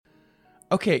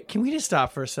Okay, can we just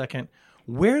stop for a second?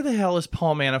 Where the hell is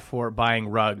Paul Manafort buying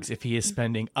rugs if he is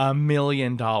spending $1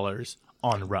 million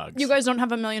on rugs? You guys don't have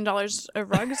 $1 million of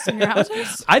rugs in your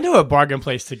houses? I know a bargain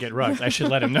place to get rugs. I should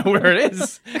let him know where it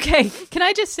is. Okay, can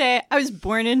I just say, I was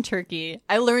born in Turkey.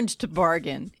 I learned to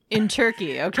bargain in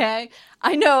Turkey, okay?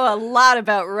 I know a lot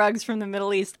about rugs from the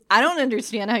Middle East. I don't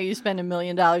understand how you spend $1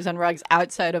 million on rugs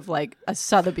outside of, like, a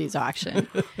Sotheby's auction.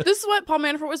 This is what Paul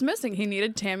Manafort was missing. He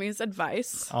needed Tammy's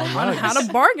advice on rugs. how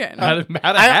to bargain. How to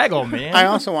haggle, man. I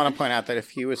also want to point out that if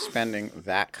he was spending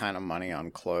that kind of money on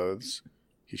clothes,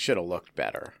 he should have looked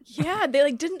better. Yeah, they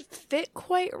like didn't fit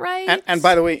quite right. And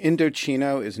by the way,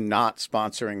 Indochino is not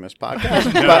sponsoring this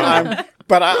podcast,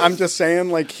 but I'm just saying,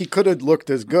 like, he could have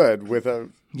looked as good with a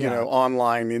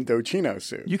online Indochino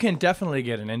suit. You can definitely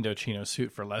get an Indochino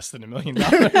suit for less than $1 million.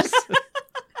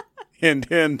 Hint,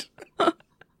 hint.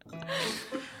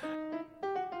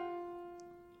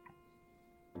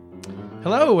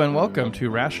 Hello and welcome to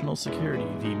Rational Security,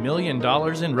 the $1 Million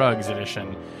in Rugs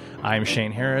edition. I'm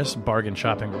Shane Harris, bargain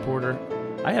shopping reporter.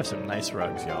 I have some nice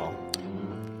rugs, y'all.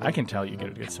 I can tell you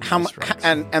get some nice rugs.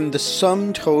 And the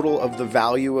sum total of the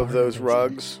value of those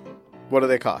rugs, what do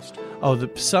they cost? Oh,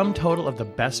 the sum total of the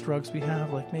best rugs we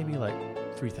have, maybe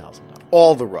 $3,000.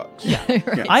 All the rugs. Yeah.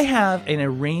 Yeah. I have an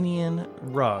Iranian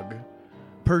rug,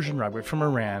 Persian rug from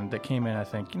Iran that came in, I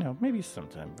think, maybe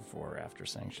sometime before or after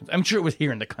sanctions. I'm sure it was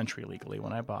here in the country legally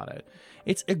when I bought it.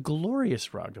 It's a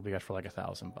glorious rug that we got for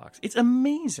 $1,000. It's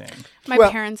amazing. My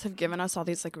parents have given us all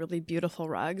these really beautiful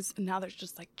rugs, and now there's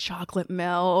just chocolate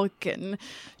milk and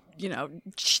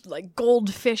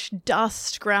goldfish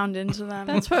dust ground into them.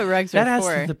 That's what rugs that are for.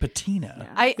 That adds to the patina.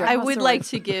 Yeah. I would like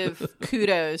to give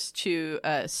kudos to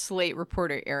Slate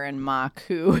reporter Aaron Mock,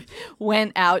 who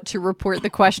went out to report the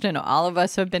question all of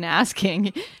us have been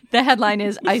asking. The headline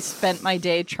is, I spent my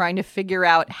day trying to figure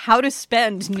out how to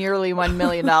spend nearly $1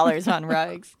 million on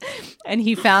rugs. And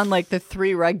he found the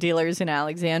 3 rug dealers in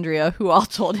Alexandria who all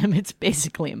told him it's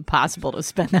basically impossible to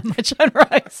spend that much on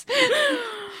rugs.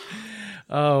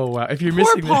 Oh, wow. If you're Poor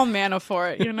missing Paul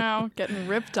Manafort, getting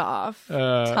ripped off.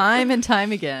 Time and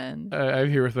time again. I'm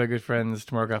here with my good friends,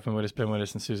 Tamar Goffman Wittes, Ben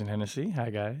Wittes, and Susan Hennessy. Hi,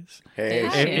 guys. Hey.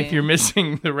 Hi. If you're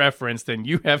missing the reference, then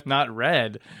you have not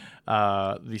read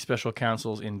the special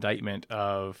counsel's indictment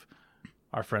of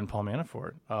our friend Paul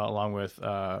Manafort, along with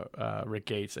Rick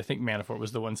Gates. I think Manafort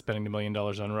was the one spending the $1 million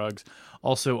on rugs.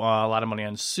 Also, a lot of money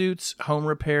on suits, home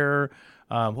repair.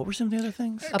 What were some of the other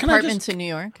things? Apartments in New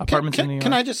York. Apartments in New York.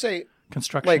 Can I just say,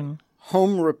 construction?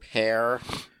 Home repair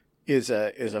is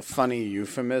a funny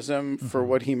euphemism for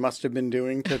what he must have been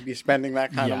doing to be spending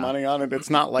that kind of money on it. It's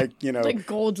not like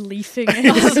gold leafing.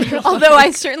 Although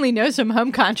I certainly know some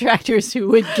home contractors who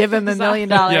would give him $1 million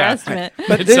estimate.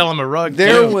 But sell him a rug.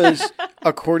 There was,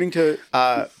 according to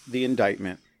the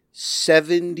indictment,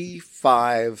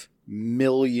 $75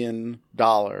 million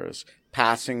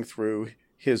passing through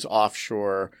his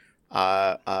offshore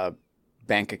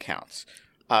bank accounts.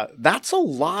 That's a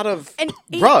lot of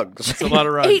rugs. That's a lot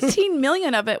of rugs. 18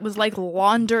 million of it was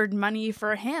laundered money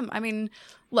for him. I mean,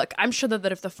 look, I'm sure that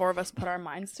if the 4 of us put our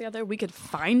minds together, we could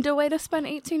find a way to spend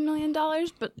 $18 million,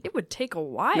 but it would take a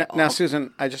while. Now,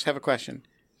 Susan, I just have a question.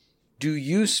 Do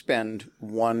you spend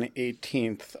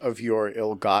 1/18 of your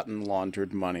ill-gotten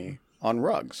laundered money on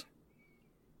rugs?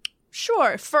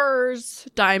 Sure, furs,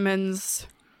 diamonds.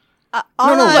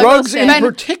 No, rugs in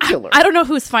particular. I don't know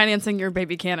who's financing your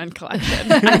baby cannon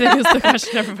collection. I think is the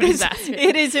question everybody's asking.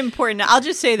 It is important. I'll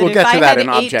just say that We'll if get to I that had in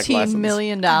object $18 lessons.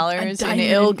 million in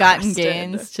ill-gotten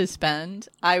gains to spend,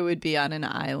 I would be on an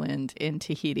island in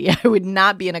Tahiti. I would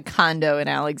not be in a condo in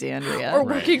Alexandria. Or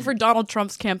working for Donald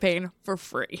Trump's campaign for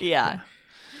free. Yeah.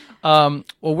 Well,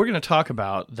 we're going to talk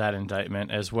about that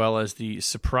indictment as well as the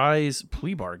surprise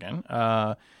plea bargain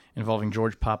involving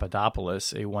George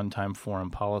Papadopoulos, a one-time foreign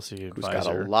policy advisor. Who's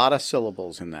got a lot of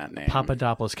syllables in that name.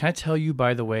 Papadopoulos. Can I tell you,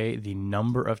 by the way, the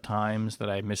number of times that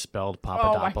I misspelled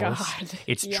Papadopoulos? Oh, my God.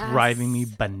 It's Yes. driving me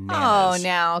bananas. Oh,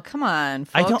 now, come on,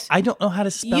 folks. I don't know how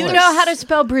to spell it. You know how to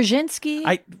spell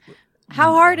Brzezinski?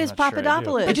 How hard is I'm not sure I do.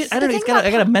 Papadopoulos? I don't know.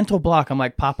 I got a mental block. I'm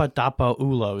like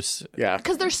Papadopoulos. Yeah.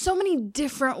 Because there's so many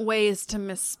different ways to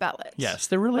misspell it. Yes,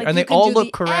 they're really, Like, and you they can all do look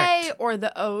the correct. A or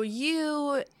the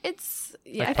OU. It's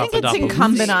Like I think it's Papadopoulos.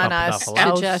 incumbent on us to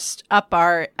Papadopoulos. just up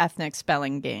our ethnic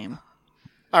spelling game.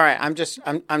 All right, I'm just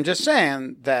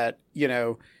saying that,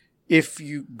 if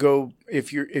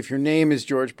your name is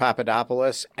George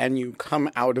Papadopoulos and you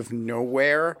come out of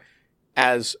nowhere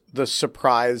as the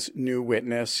surprise new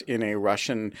witness in a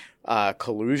Russian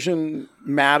collusion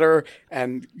matter,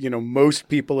 and most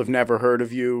people have never heard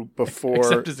of you before,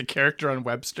 Except as a character on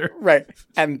Webster. right?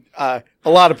 And a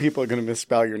lot of people are going to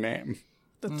misspell your name.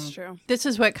 That's true. This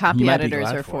is what copy You might be editors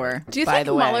glad are for. Do you by think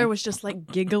the way. Mueller was just like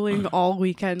giggling all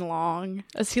weekend long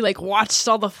as he like watched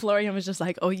all the flurry and was just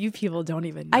like, "Oh, you people don't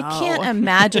even know." I can't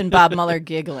imagine Bob Mueller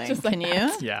giggling. Just like Can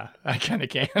you? Yeah, I kind of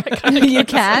can. You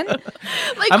can?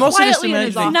 Like I'm also just quietly in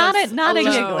his imagining- office Not a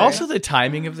alone. giggler. Also, the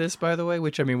timing of this, by the way,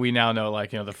 which I mean, we now know,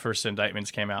 like, the first indictments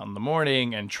came out in the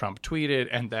morning, and Trump tweeted,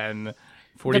 and then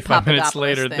 45 minutes Papadopoulos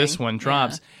later, thing. this one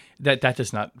drops. That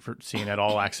does not seem at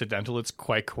all accidental. It's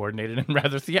quite coordinated and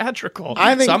rather theatrical.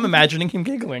 I think- so I'm imagining him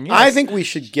giggling. Yes. I think we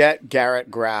should get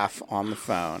Garrett Graff on the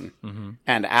phone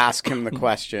and ask him the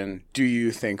question, do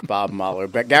you think Bob Mueller?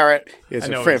 But Garrett is I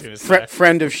know a what he's gonna say.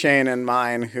 friend of Shane and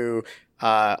mine who,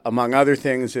 among other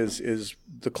things, is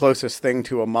the closest thing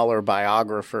to a Mueller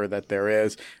biographer that there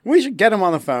is. We should get him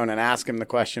on the phone and ask him the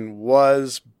question,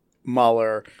 was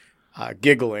Mueller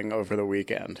giggling over the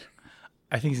weekend?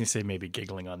 I think he's going to say maybe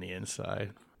giggling on the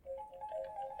inside.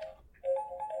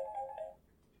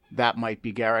 That might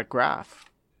be Garrett Graff.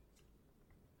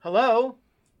 Hello?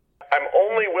 I'm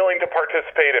only willing to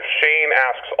participate if Shane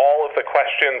asks all of the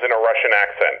questions in a Russian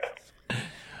accent.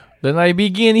 Then I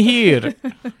begin here.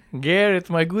 Garrett,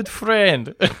 my good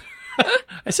friend.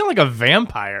 I sound like a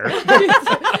vampire.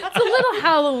 It's a little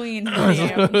Halloween theme.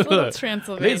 It's a little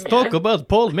Transylvania. Let's talk about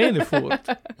Paul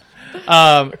Manafort.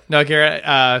 No,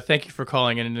 Garrett, thank you for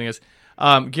calling in and doing this.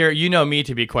 Garrett, you know me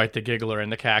to be quite the giggler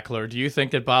and the cackler. Do you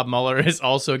think that Bob Mueller is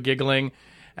also giggling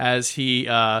as he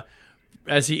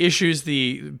issues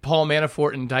the Paul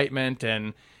Manafort indictment,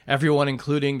 and everyone,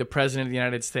 including the President of the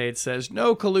United States, says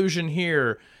no collusion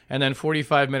here, and then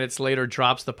 45 minutes later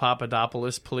drops the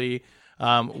Papadopoulos plea?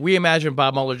 We imagine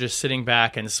Bob Mueller just sitting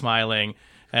back and smiling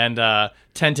and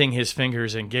tenting his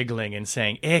fingers and giggling and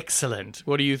saying, "Excellent."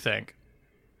 What do you think?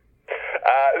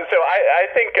 So I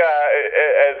think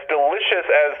as delicious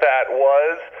as that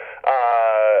was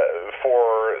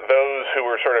for those who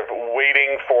were sort of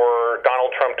waiting for Donald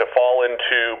Trump to fall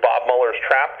into Bob Mueller's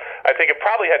trap, I think it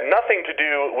probably had nothing to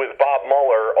do with Bob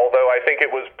Mueller, although I think it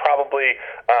was probably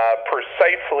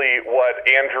precisely what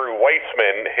Andrew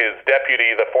Weissman, his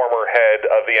deputy, the former head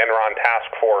of the Enron task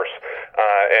force,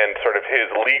 and sort of his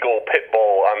legal pit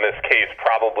bull on this case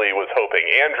probably was hoping.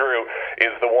 Andrew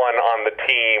is the one on the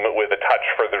team with a touch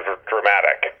for the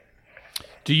dramatic.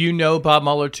 Do you know Bob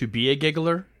Mueller to be a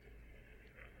giggler?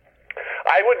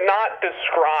 I would not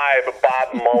describe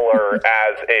Bob Mueller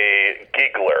as a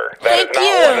giggler. That Thank is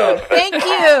not one you. of the Thank top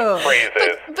you.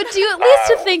 phrases. But do you at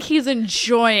least think he's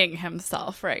enjoying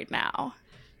himself right now?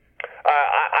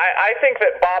 I think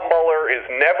that Bob Mueller is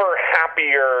never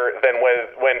happier than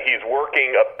when he's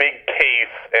working a big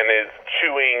case and is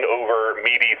chewing over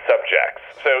meaty subjects.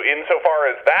 So insofar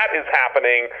as that is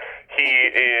happening, he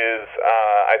is,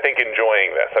 I think,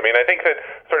 enjoying this. I mean, I think that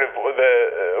sort of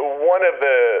one of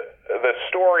the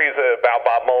stories about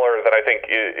Bob Mueller that I think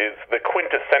is the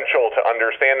quintessential to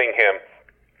understanding him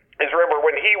is, remember,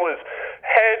 when he was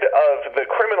head of the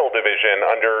criminal division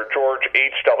under George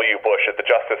H.W. Bush at the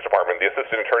Justice Department, the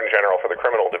Assistant Attorney General for the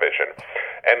criminal division,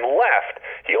 and left,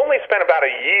 he only spent about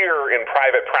a year in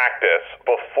private practice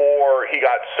before he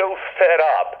got so fed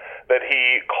up that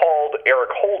he called Eric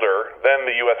Holder, then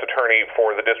the U.S. Attorney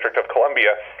for the District of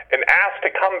Columbia, and asked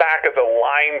to come back as a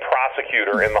line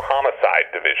prosecutor in the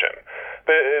homicide division.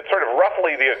 It's sort of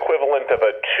roughly the equivalent of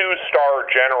a two-star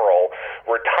general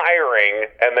retiring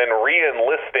and then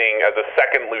re-enlisting as a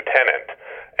second lieutenant.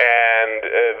 And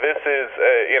this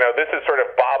is sort of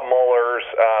Bob Mueller's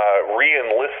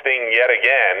re-enlisting yet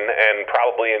again, and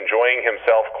probably enjoying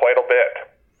himself quite a bit.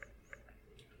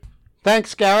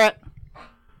 Thanks, Garrett.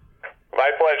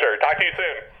 My pleasure. Talk to you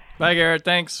soon. Bye, Garrett.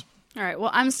 Thanks. All right.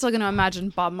 Well, I'm still going to imagine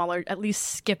Bob Mueller at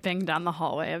least skipping down the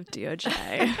hallway of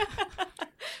DOJ.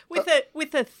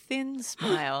 With a thin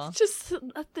smile. Just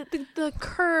the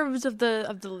curves of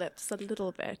the lips a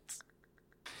little bit.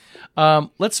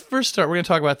 Let's first start. We're going to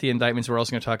talk about the indictments. We're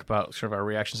also going to talk about sort of our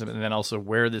reactions, and then also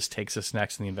where this takes us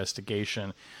next in the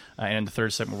investigation. And in the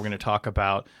third segment, we're going to talk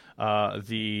about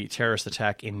the terrorist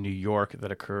attack in New York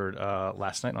that occurred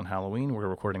last night on Halloween. We're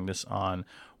recording this on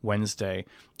Wednesday.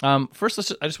 First,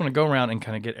 I just want to go around and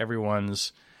kind of get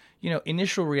everyone's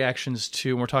initial reactions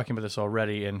to, and we're talking about this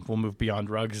already, and we'll move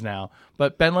beyond Ruggs now.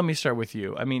 But Ben, let me start with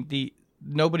you. I mean,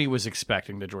 nobody was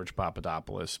expecting the George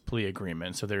Papadopoulos plea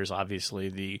agreement, so there's obviously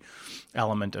the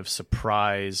element of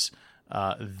surprise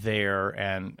there,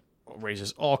 and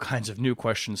raises all kinds of new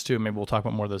questions too. Maybe we'll talk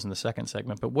about more of those in the second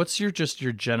segment. But what's your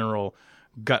general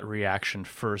gut reaction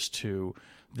first to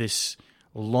this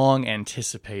long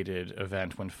anticipated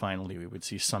event when finally we would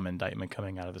see some indictment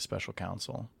coming out of the special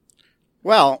counsel?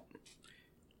 Well,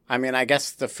 I mean, I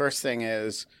guess the first thing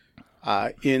is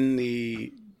in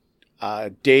the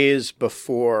days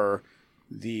before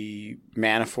the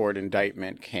Manafort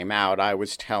indictment came out, I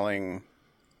was telling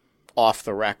off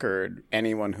the record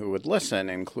anyone who would listen,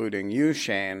 including you,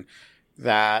 Shane,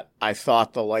 that I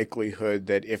thought the likelihood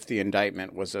that if the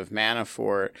indictment was of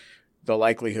Manafort, the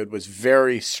likelihood was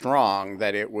very strong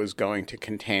that it was going to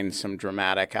contain some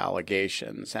dramatic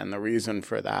allegations. And the reason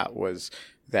for that was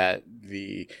that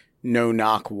the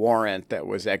no-knock warrant that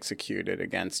was executed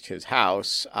against his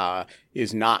house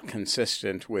is not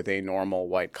consistent with a normal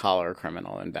white-collar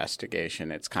criminal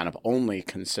investigation. It's kind of only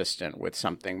consistent with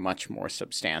something much more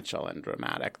substantial and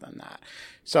dramatic than that.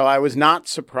 So I was not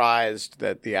surprised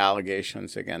that the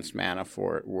allegations against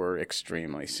Manafort were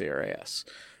extremely serious.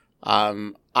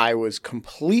 I was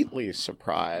completely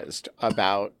surprised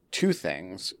about two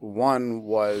things. One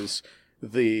was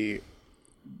the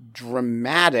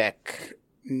dramatic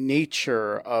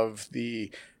nature of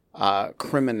the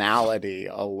criminality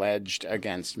alleged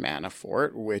against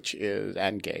Manafort,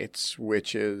 and Gates,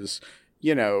 which is,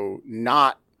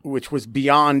 which was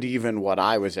beyond even what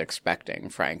I was expecting,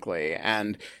 frankly,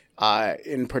 and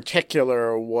in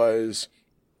particular was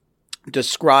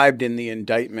described in the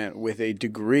indictment with a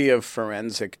degree of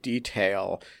forensic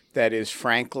detail that is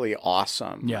frankly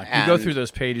awesome. Yeah, you go through those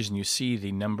pages and you see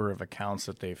the number of accounts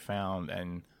that they found,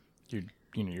 and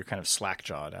you're kind of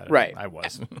slack-jawed at it. Right. I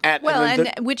was.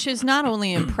 Which is not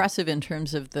only impressive in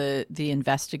terms of the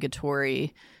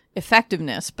investigatory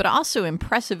effectiveness, but also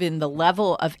impressive in the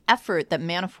level of effort that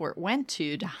Manafort went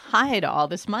to hide all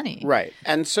this money. Right.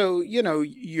 And so,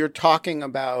 you're talking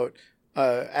about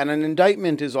and an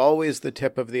indictment is always the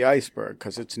tip of the iceberg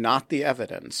because it's not the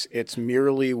evidence. It's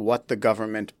merely what the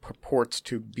government purports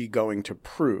to be going to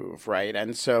prove, right?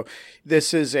 And so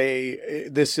this is a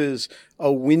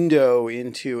window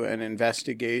into an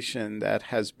investigation that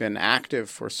has been active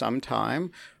for some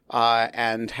time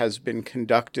and has been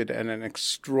conducted at an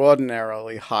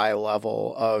extraordinarily high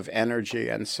level of energy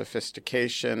and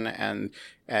sophistication and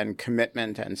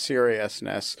commitment and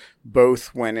seriousness,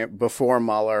 both before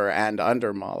Mueller and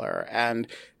under Mueller. And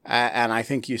I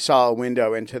think you saw a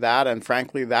window into that. And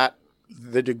frankly,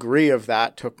 the degree of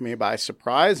that took me by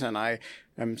surprise. And I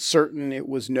am certain it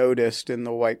was noticed in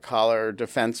the white collar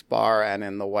defense bar and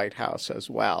in the White House as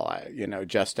well.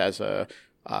 Just as a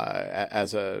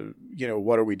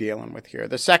what are we dealing with here?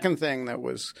 The second thing that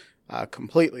was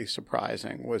completely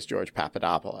surprising was George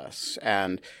Papadopoulos.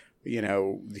 And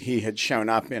he had shown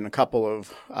up in a couple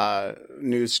of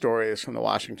news stories from the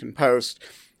Washington Post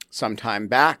some time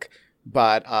back.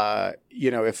 But,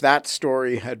 if that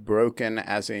story had broken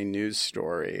as a news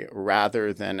story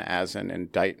rather than as an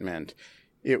indictment,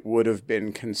 it would have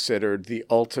been considered the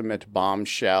ultimate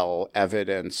bombshell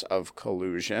evidence of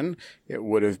collusion. It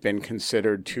would have been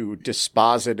considered to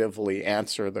dispositively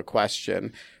answer the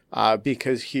question,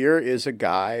 because here is a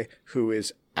guy who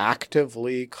is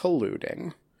actively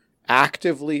colluding,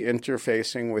 actively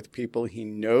interfacing with people he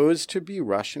knows to be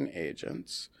Russian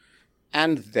agents,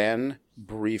 and then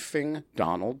briefing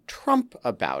Donald Trump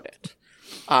about it.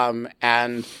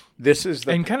 And this is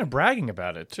and kind of bragging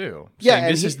about it too. Yeah,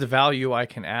 saying this is the value I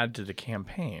can add to the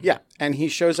campaign. Yeah, and he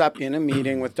shows up in a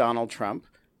meeting with Donald Trump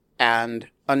and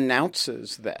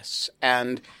announces this,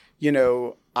 and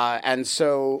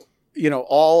so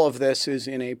all of this is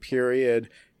in a period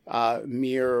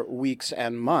mere weeks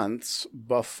and months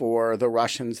before the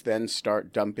Russians then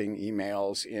start dumping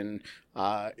emails in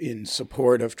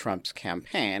support of Trump's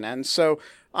campaign, and so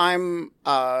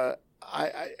I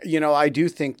do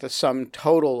think the sum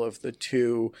total of the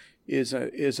two is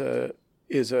a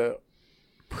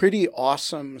pretty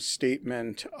awesome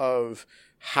statement of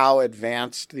how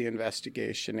advanced the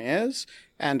investigation is,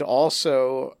 and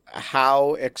also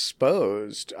how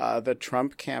exposed the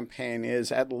Trump campaign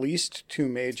is, at least to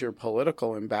major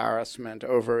political embarrassment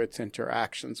over its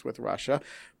interactions with Russia,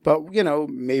 but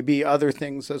maybe other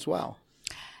things as well.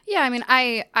 Yeah, I mean,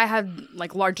 I had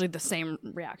largely the same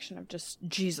reaction of just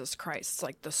Jesus Christ,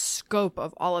 the scope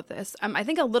of all of this. I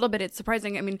think a little bit it's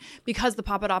surprising. I mean, because the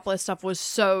Papadopoulos stuff was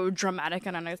so dramatic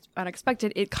and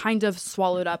unexpected, it kind of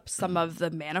swallowed up some of the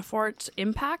Manafort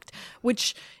impact,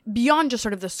 which beyond just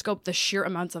sort of the scope, the sheer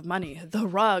amounts of money, the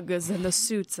rugs and the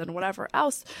suits and whatever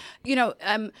else,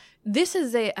 this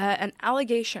is an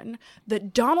allegation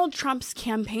that Donald Trump's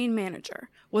campaign manager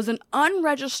was an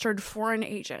unregistered foreign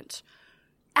agent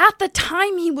at the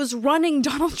time he was running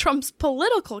Donald Trump's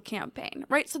political campaign,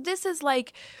 right? So this is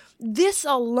this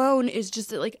alone is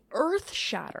just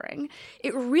earth-shattering.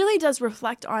 It really does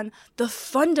reflect on the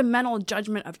fundamental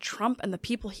judgment of Trump and the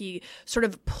people he sort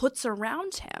of puts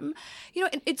around him.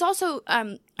 It's also,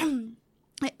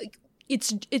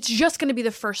 it's just going to be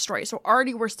the first story. So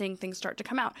already we're seeing things start to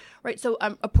come out, right? So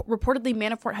reportedly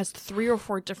Manafort has 3 or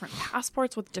 4 different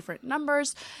passports with different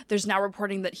numbers. There's now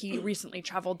reporting that he recently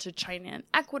traveled to China and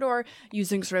Ecuador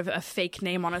using sort of a fake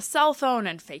name on a cell phone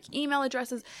and fake email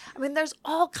addresses. I mean, there's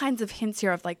all kinds of hints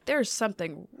here of like there's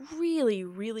something really,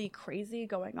 really crazy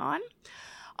going on.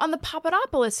 On the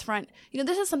Papadopoulos front,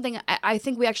 this is something I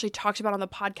think we actually talked about on the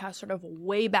podcast sort of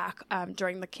way back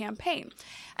during the campaign.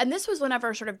 And this was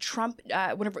whenever sort of Trump,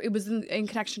 whenever it was in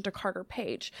connection to Carter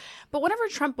Page. But whenever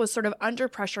Trump was sort of under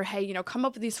pressure, hey, come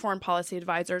up with these foreign policy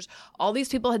advisors, all these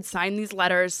people had signed these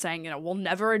letters saying, we'll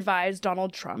never advise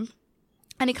Donald Trump.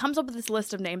 And he comes up with this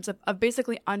list of names of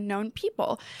basically unknown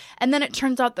people. And then it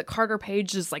turns out that Carter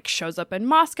Page just shows up in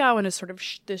Moscow and is sort of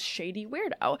this shady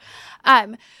weirdo.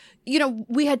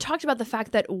 We had talked about the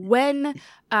fact that when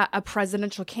a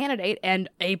presidential candidate and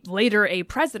later a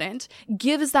president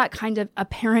gives that kind of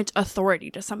apparent authority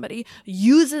to somebody,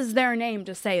 uses their name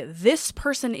to say, this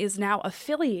person is now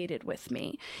affiliated with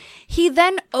me, he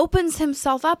then opens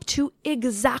himself up to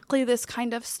exactly this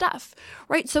kind of stuff,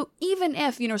 right? So even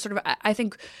if, I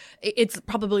think it's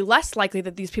probably less likely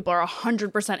that these people are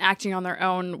 100% acting on their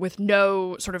own with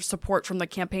no sort of support from the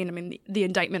campaign. I mean, the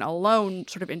indictment alone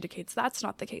sort of indicates that's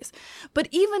not the case. But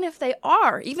even if they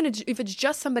are, even if it's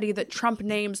just somebody that Trump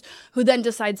names who then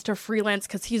decides to freelance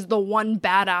because he's the one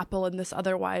bad apple in this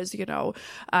otherwise,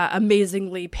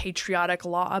 amazingly patriotic,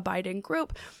 law-abiding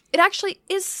group, it actually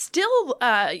is still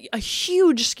a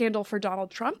huge scandal for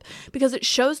Donald Trump because it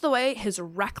shows the way his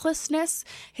recklessness,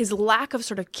 his lack of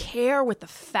sort of care with the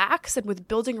facts and with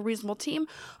building a reasonable team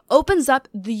opens up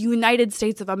the United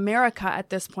States of America at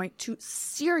this point to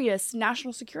serious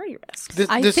national security risks. This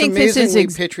think amazingly this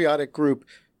is patriotic group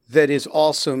that is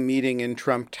also meeting in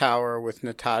Trump Tower with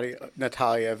Natalia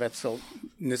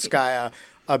Veselnitskaya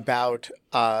about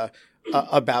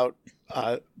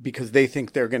because they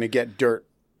think they're going to get dirt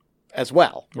as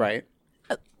well, right?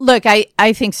 Look,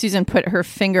 I think Susan put her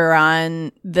finger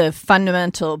on the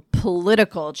fundamental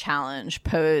political challenge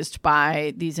posed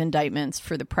by these indictments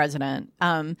for the president.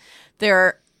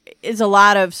 There is a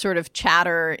lot of sort of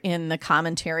chatter in the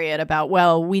commentariat about,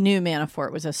 well, we knew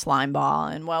Manafort was a slime ball,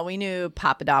 and well, we knew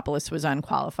Papadopoulos was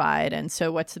unqualified, and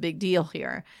so what's the big deal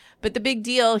here? But the big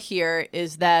deal here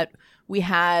is that we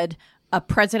had a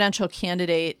presidential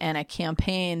candidate and a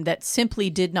campaign that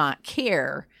simply did not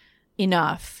care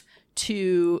enough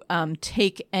to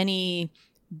take any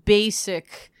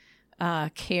basic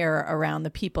care around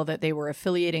the people that they were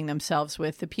affiliating themselves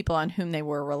with, the people on whom they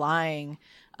were relying.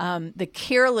 The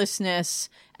carelessness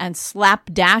and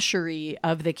slapdashery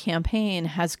of the campaign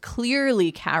has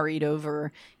clearly carried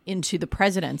over into the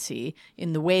presidency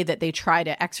in the way that they try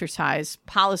to exercise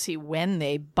policy when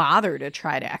they bother to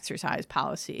try to exercise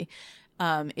policy.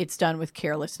 It's done with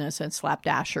carelessness and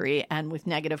slapdashery and with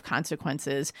negative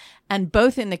consequences. And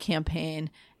both in the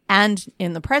campaign and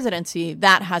in the presidency,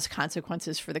 that has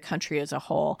consequences for the country as a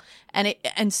whole.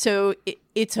 And so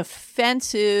it's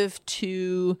offensive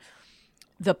to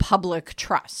the public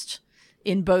trust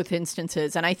in both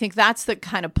instances. And I think that's the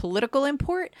kind of political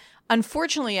import.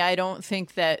 Unfortunately, I don't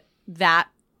think that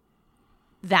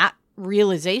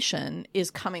realization is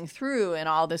coming through in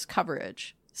all this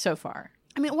coverage so far.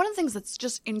 I mean, one of the things that's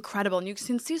just incredible, and you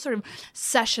can see sort of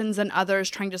Sessions and others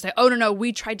trying to say, oh, no,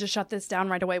 we tried to shut this down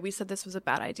right away. We said this was a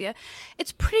bad idea.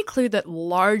 It's pretty clear that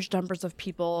large numbers of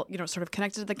people, sort of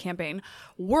connected to the campaign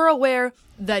were aware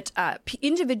that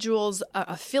individuals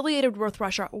affiliated with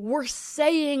Russia were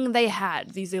saying they had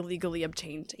these illegally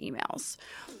obtained emails.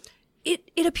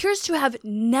 It appears to have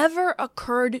never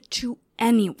occurred to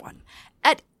anyone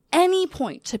at any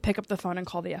point to pick up the phone and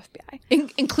call the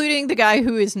FBI. Including the guy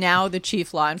who is now the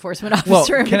chief law enforcement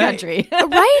officer of the country.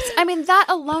 Right? I mean, that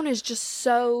alone is just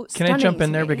so stunning. Can I jump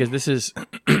in there? Because this is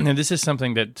and this is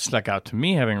something that stuck out to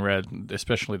me having read,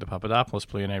 especially the Papadopoulos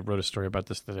plea, and I wrote a story about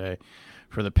this today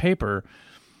for the paper.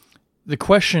 The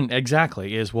question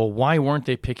exactly is, well, why weren't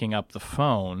they picking up the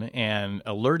phone and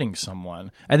alerting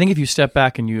someone? I think if you step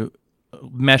back and you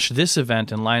mesh this event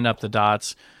and line up the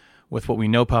dots with what we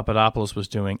know Papadopoulos was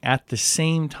doing at the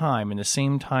same time, in the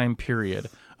same time period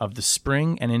of the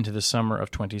spring and into the summer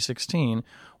of 2016,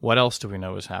 what else do we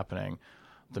know is happening?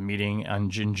 The meeting in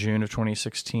June of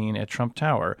 2016 at Trump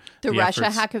Tower. The Russia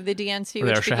hack of the DNC,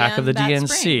 which Russia hack of the DNC,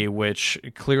 spring. which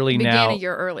clearly began now a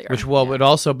year earlier. But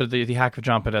the hack of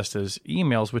John Podesta's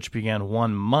emails, which began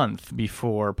 1 month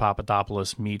before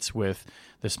Papadopoulos meets with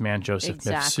this man, Joseph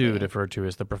Exactly. Mifsud, referred to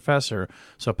as the professor.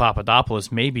 So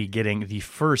Papadopoulos may be getting the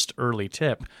first early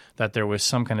tip that there was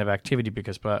some kind of activity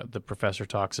because the professor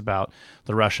talks about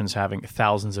the Russians having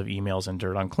thousands of emails and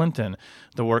dirt on Clinton.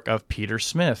 The work of Peter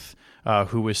Smith,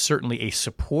 who was certainly a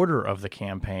supporter of the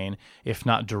campaign, if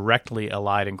not directly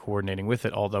allied and coordinating with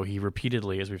it, although he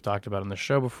repeatedly, as we've talked about on the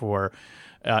show before,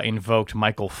 invoked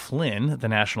Michael Flynn, the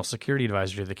national security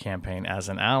advisor to the campaign, as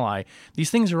an ally. These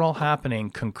things are all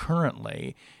happening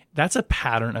concurrently. That's a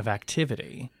pattern of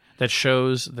activity that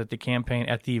shows that the campaign,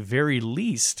 at the very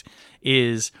least,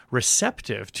 is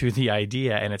receptive to the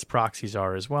idea, and its proxies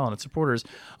are as well, and its supporters,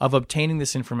 of obtaining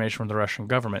this information from the Russian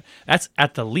government. That's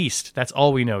at the least. That's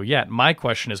all we know yet. My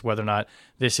question is whether or not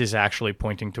this is actually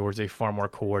pointing towards a far more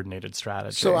coordinated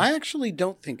strategy. So I actually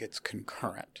don't think it's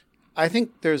concurrent. I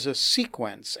think there's a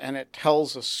sequence and it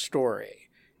tells a story.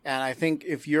 And I think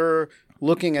if you're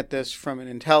looking at this from an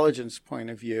intelligence point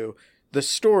of view, the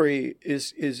story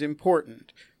is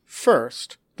important.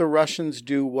 First, the Russians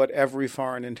do what every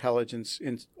foreign intelligence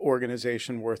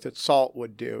organization worth its salt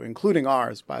would do, including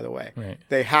ours, by the way. Right.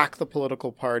 They hack the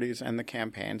political parties and the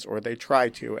campaigns, or they try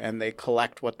to, and they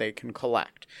collect what they can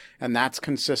collect. And that's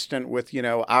consistent with,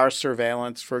 our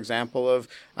surveillance, for example, of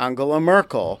Angela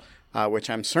Merkel, which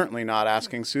I'm certainly not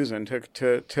asking Susan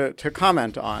to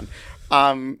comment on.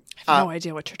 I have no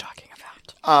idea what you're talking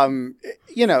about.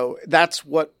 That's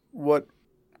what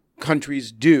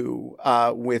countries do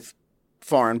with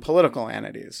foreign political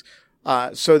entities.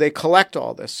 So they collect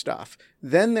all this stuff.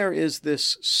 Then there is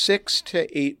this 6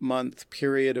 to 8 month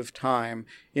period of time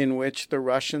in which the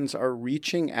Russians are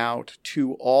reaching out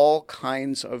to all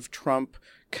kinds of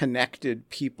Trump-connected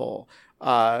people,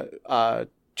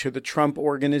 to the Trump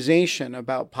organization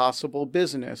about possible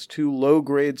business, to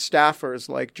low-grade staffers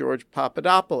like George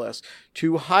Papadopoulos,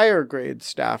 to higher-grade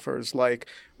staffers like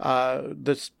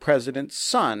the president's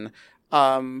son,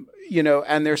 and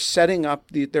they're setting up,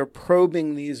 they're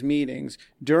probing these meetings.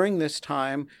 During this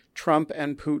time, Trump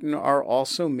and Putin are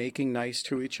also making nice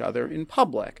to each other in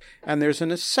public. And there's an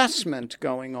assessment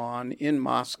going on in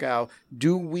Moscow.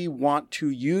 Do we want to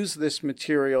use this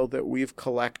material that we've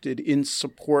collected in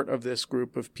support of this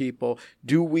group of people?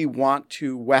 Do we want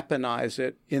to weaponize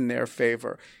it in their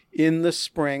favor? In the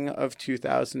spring of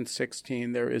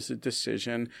 2016, there is a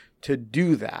decision to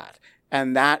do that.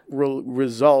 And that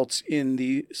results in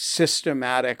the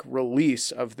systematic release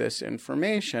of this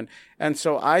information. And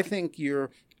so I think the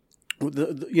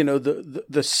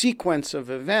sequence of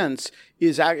events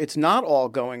it's not all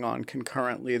going on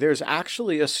concurrently. There's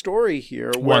actually a story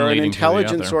here where an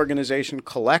intelligence organization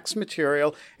collects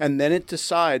material and then it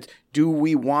decides, do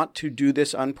we want to do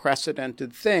this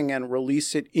unprecedented thing and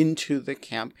release it into the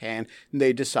campaign? And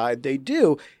they decide they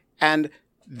do. And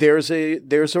there's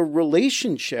a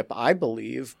relationship, I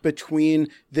believe, between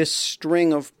this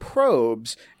string of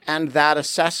probes and that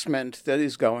assessment that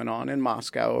is going on in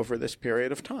Moscow over this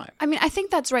period of time. I mean, I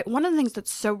think that's right. One of the things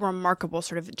that's so remarkable,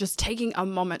 sort of just taking a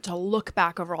moment to look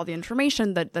back over all the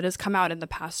information that has come out in the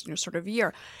past sort of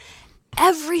year,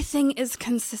 everything is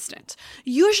consistent.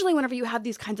 Usually whenever you have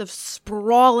these kinds of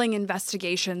sprawling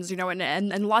investigations,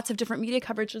 and lots of different media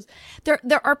coverages,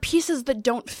 there are pieces that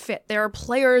don't fit. There are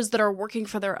players that are working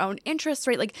for their own interests,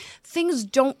 right? Like things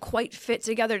don't quite fit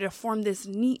together to form this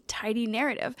neat, tidy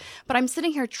narrative. But I'm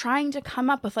sitting here trying to come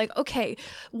up with okay,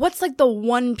 what's the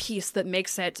one piece that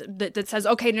makes it, that says,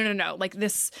 okay, no, like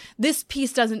this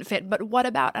piece doesn't fit, but what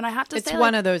about? And I have to say, it's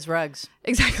one of those rugs.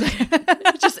 Exactly.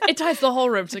 It ties the whole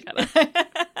room together.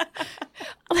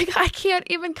 I can't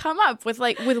even come up with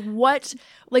what,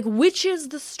 which is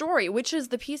the story, which is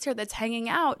the piece here that's hanging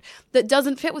out that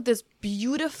doesn't fit with this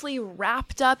beautifully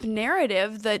wrapped up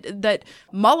narrative that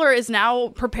Mueller is now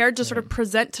prepared to sort of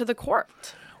present to the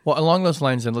court. Well, along those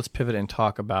lines, then let's pivot and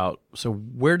talk about, so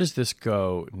where does this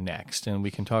go next? And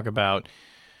we can talk about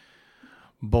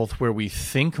both where we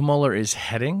think Mueller is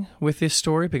heading with this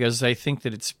story, because I think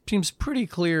that it seems pretty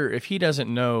clear if he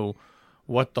doesn't know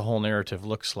what the whole narrative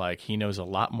looks like, he knows a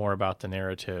lot more about the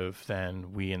narrative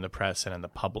than we in the press and in the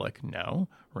public know,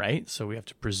 right? So we have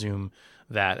to presume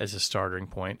that as a starting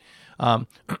point.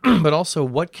 But also,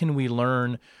 what can we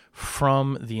learn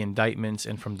from the indictments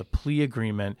and from the plea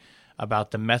agreement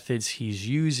about the methods he's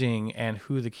using and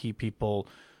who the key people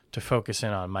to focus in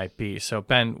on might be? So,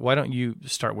 Ben, why don't you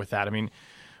start with that? I mean,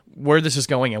 where this is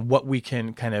going and what we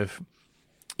can kind of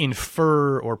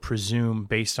infer or presume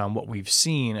based on what we've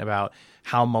seen about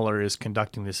how Mueller is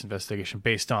conducting this investigation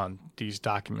based on these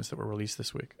documents that were released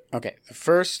this week. Okay. The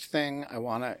first thing I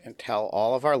want to tell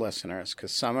all of our listeners,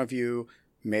 because some of you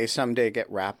may someday get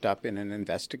wrapped up in an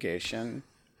investigation,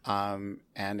 and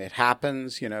it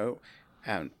happens,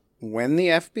 and when the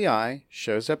FBI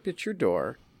shows up at your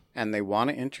door and they want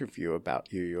to interview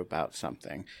you about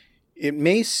something, it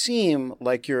may seem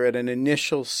like you're at an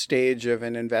initial stage of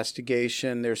an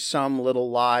investigation. There's some little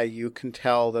lie you can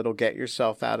tell that'll get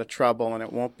yourself out of trouble and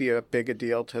it won't be a big a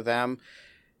deal to them.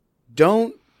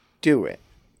 Don't do it.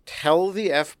 Tell the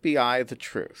FBI the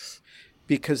truth,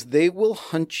 because they will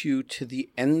hunt you to the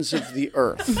ends of the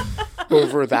earth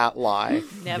over that lie.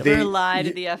 Never lie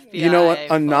to the FBI. You know what?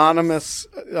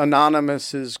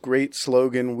 Anonymous's great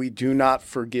slogan, "We do not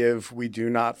forgive, we do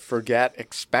not forget,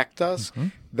 expect us." Mm-hmm.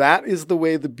 That is the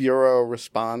way the Bureau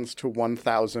responds to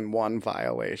 1001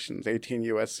 violations, 18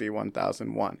 U.S.C.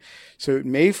 1001. So it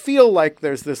may feel like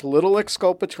there's this little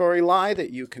exculpatory lie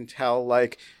that you can tell,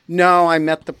 like, no, I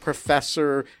met the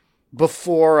professor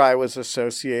before I was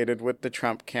associated with the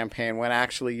Trump campaign, when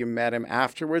actually you met him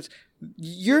afterwards.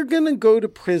 You're going to go to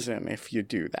prison if you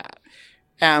do that.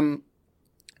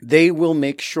 They will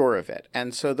make sure of it.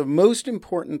 And so the most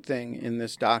important thing in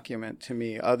this document to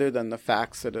me, other than the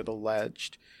facts that it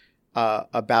alleged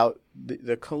about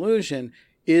the collusion,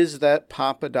 is that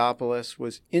Papadopoulos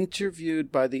was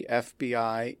interviewed by the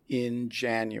FBI in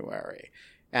January.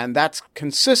 And that's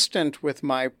consistent with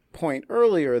my point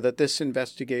earlier that this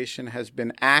investigation has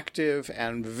been active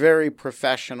and very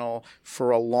professional for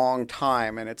a long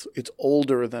time, and it's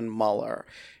older than Mueller.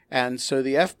 And so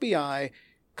the FBI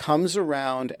comes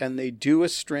around and they do a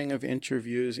string of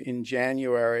interviews in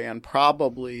January and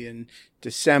probably in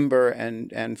December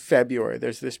and February.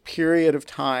 There's this period of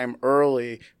time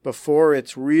early before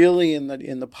it's really in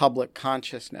the public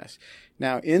consciousness.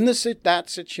 Now, in that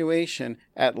situation,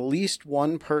 at least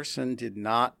one person did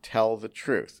not tell the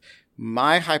truth.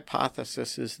 My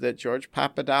hypothesis is that George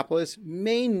Papadopoulos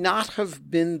may not have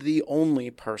been the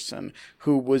only person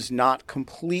who was not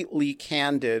completely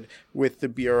candid with the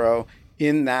Bureau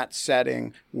in that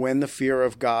setting when the fear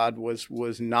of God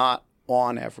was not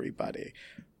on everybody.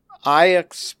 I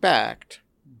expect,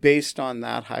 based on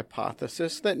that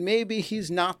hypothesis, that maybe he's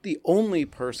not the only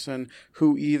person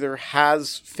who either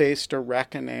has faced a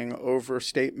reckoning over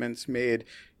statements made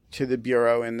to the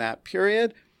Bureau in that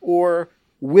period, or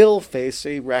will face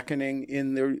a reckoning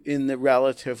in the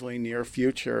relatively near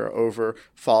future over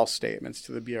false statements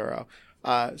to the Bureau.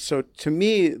 So to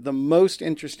me, the most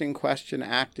interesting question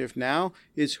active now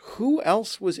is who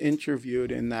else was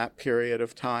interviewed in that period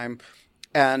of time,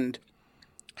 and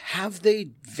have they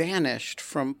vanished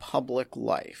from public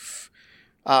life,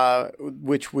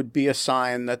 which would be a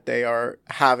sign that they are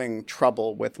having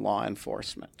trouble with law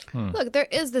enforcement. Look, there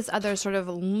is this other sort of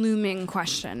looming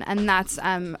question, and that's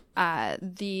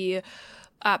the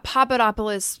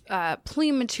Papadopoulos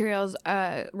plea materials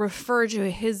refer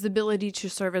to his ability to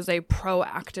serve as a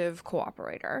proactive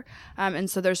cooperator. And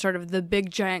so there's sort of the big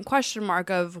giant question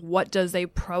mark of what does a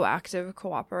proactive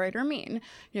cooperator mean?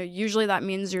 You know, usually that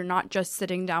means you're not just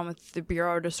sitting down with the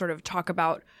Bureau to sort of talk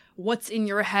about what's in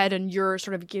your head and you're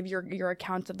sort of give your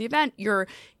account of the event. You're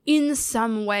in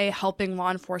some way helping law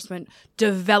enforcement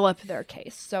develop their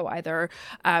case. So either,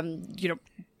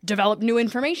 develop new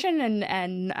information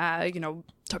and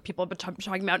people have been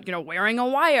talking about, wearing a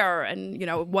wire and,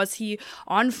 was he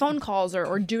on phone calls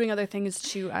or doing other things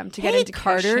to get into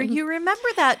Carter, you remember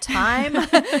that time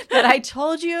that I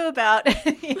told you about?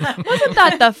 Wasn't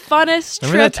that the funnest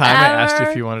trip Remember that time ever? I asked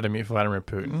if you wanted to meet Vladimir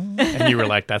Putin? And you were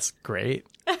like, that's great.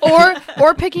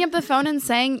 Or picking up the phone and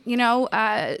saying, the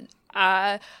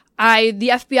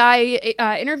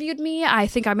FBI interviewed me. I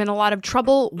think I'm in a lot of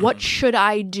trouble. What should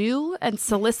I do? And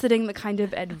soliciting the kind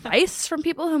of advice from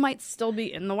people who might still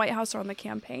be in the White House or on the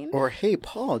campaign. Or, hey,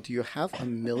 Paul, do you have $1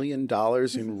 million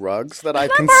in rugs that I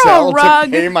can borrow sell a rug?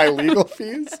 to pay my legal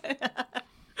fees?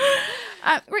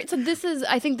 Right. So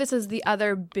I think this is the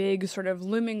other big sort of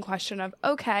looming question of,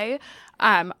 okay,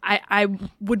 I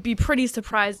would be pretty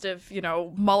surprised if,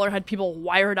 Mueller had people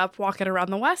wired up walking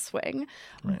around the West Wing.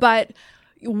 Right. But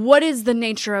what is the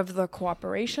nature of the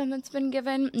cooperation that's been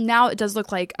given? Now it does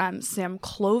look like Sam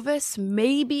Clovis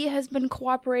maybe has been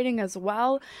cooperating as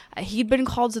well. He'd been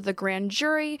called to the grand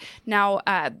jury. Now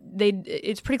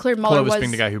it's pretty clear Mueller Clovis being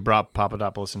the guy who brought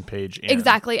Papadopoulos and Page in.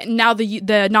 Exactly. Now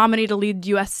the nominee to lead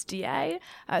USDA,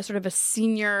 sort of a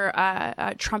senior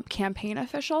Trump campaign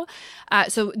official.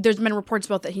 So there's been reports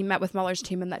about that he met with Mueller's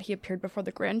team and that he appeared before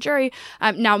the grand jury.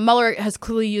 Now Mueller has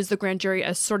clearly used the grand jury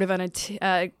as sort of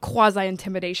a quasi-intimidation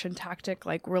intimidation tactic,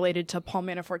 like related to Paul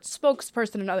Manafort's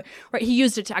spokesperson and other, right? He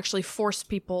used it to actually force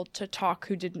people to talk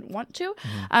who didn't want to.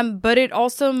 But it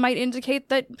also might indicate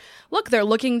that, look, they're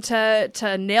looking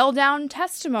to nail down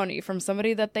testimony from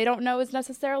somebody that they don't know is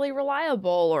necessarily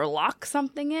reliable, or lock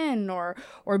something in, or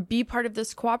be part of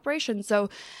this cooperation. So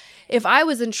if I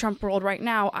was in Trump world right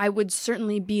now, I would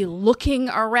certainly be looking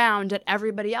around at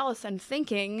everybody else and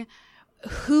thinking,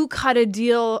 who cut a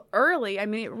deal early? I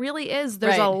mean, it really is.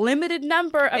 There's a limited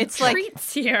number of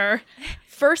treats here.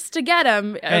 First to get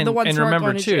them, the ones who are remember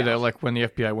going to too jail. that like when the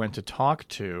FBI went to talk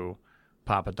to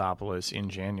Papadopoulos in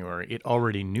January, it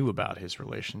already knew about his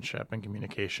relationship and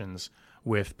communications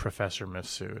with Professor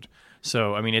Mifsud.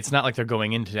 So, I mean, it's not like they're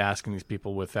going into asking these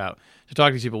people to talk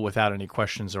to these people without any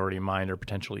questions already in mind, or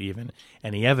potentially even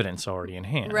any evidence already in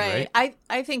hand. Right.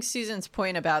 I think Susan's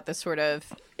point about the sort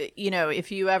of,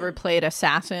 if you ever played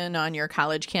Assassin on your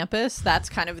college campus, that's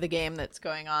kind of the game that's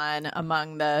going on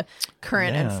among the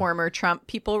current and former Trump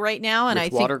people right now. And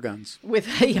with water guns. With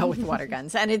water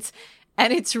guns. And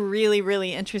it's really,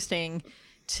 really interesting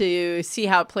to see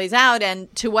how it plays out,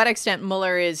 and to what extent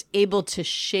Mueller is able to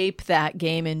shape that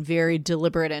game in very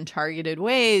deliberate and targeted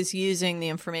ways using the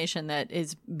information that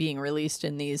is being released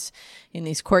in these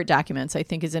court documents, I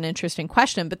think is an interesting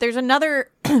question. But there's another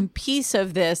piece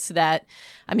of this that,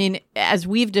 I mean, as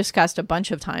we've discussed a bunch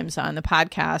of times on the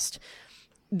podcast,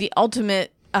 the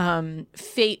ultimate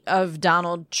fate of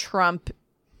Donald Trump,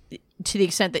 to the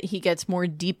extent that he gets more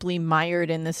deeply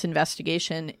mired in this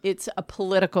investigation, it's a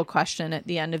political question at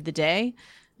the end of the day,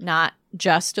 not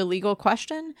just a legal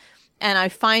question. And I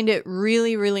find it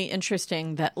really, really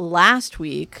interesting that last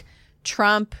week,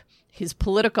 Trump, his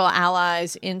political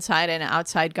allies inside and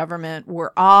outside government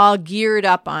were all geared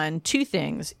up on two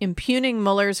things: impugning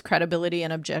Mueller's credibility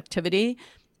and objectivity,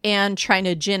 and trying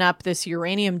to gin up this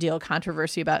uranium deal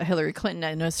controversy about Hillary Clinton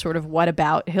in a sort of what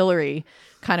about Hillary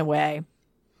kind of way.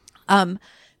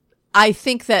 I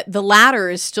think that the latter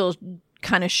is still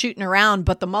kind of shooting around,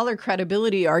 but the Mueller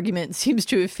credibility argument seems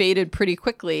to have faded pretty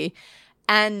quickly.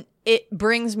 And it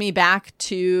brings me back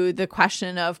to the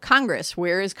question of Congress.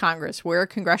 Where is Congress? Where are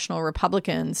congressional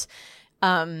Republicans?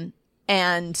 And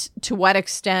to what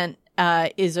extent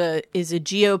is a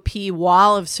GOP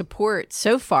wall of support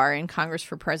so far in Congress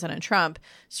for President Trump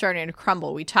starting to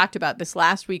crumble? We talked about this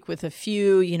last week with a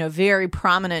few, very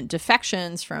prominent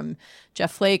defections from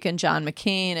Jeff Flake and John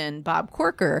McCain and Bob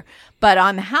Corker. But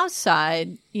on the House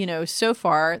side, so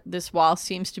far this wall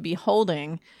seems to be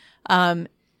holding.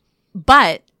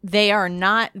 But they are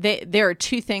not, there are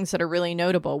two things that are really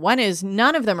notable. One is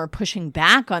none of them are pushing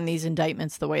back on these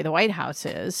indictments the way the White House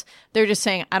is. They're just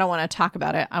saying, I don't want to talk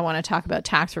about it. I want to talk about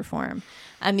tax reform.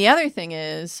 And the other thing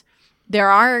is there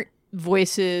are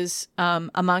voices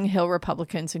among Hill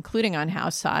Republicans, including on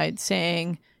House side,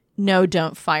 saying, no,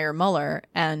 don't fire Mueller.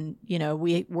 And,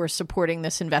 we're supporting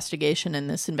this investigation, and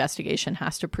this investigation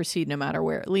has to proceed no matter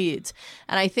where it leads.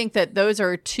 And I think that those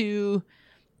are two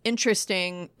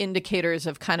interesting indicators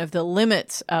of kind of the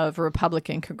limits of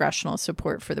Republican congressional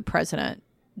support for the president,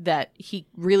 that he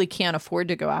really can't afford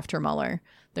to go after Mueller.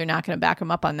 They're not going to back him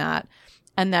up on that.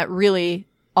 And that really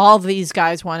all these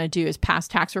guys want to do is pass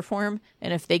tax reform.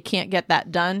 And if they can't get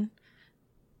that done,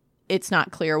 it's not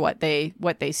clear what they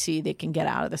see they can get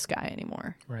out of this guy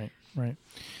anymore. Right.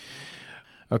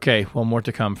 Okay, well, more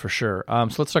to come for sure.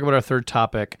 So let's talk about our third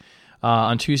topic.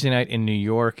 On Tuesday night in New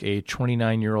York, a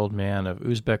 29-year-old man of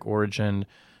Uzbek origin,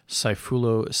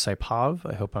 Saifullo Saipov,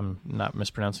 I hope I'm not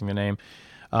mispronouncing the name,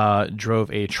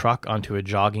 drove a truck onto a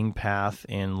jogging path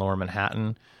in Lower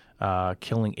Manhattan,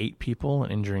 killing 8 people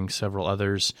and injuring several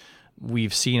others.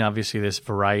 We've seen, obviously, this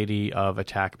variety of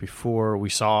attack before. We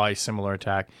saw a similar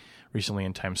attack recently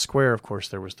in Times Square. Of course,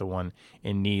 there was the one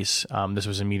in Nice. This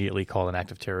was immediately called an act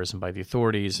of terrorism by the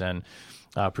authorities, and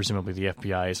presumably the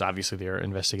FBI is obviously they're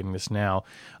investigating this now.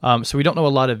 So we don't know a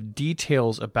lot of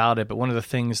details about it, but one of the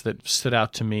things that stood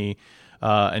out to me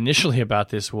initially about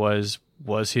this was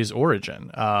his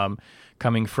origin.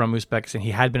 Coming from Uzbekistan.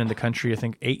 He had been in the country, I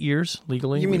think, 8 years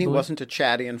legally. You mean he wasn't a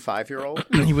Chadian 5-year-old?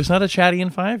 He was not a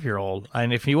Chadian 5-year-old.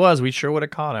 And if he was, we sure would have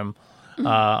caught him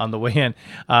on the way in.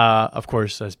 Of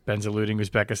course, as Ben's alluding,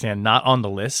 Uzbekistan not on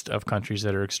the list of countries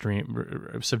that are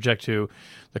subject to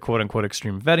the quote-unquote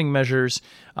extreme vetting measures.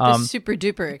 The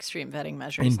super-duper extreme vetting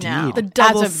measures. Indeed. Now. The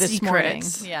double as of this morning.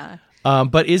 secrets. Yeah.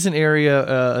 But is an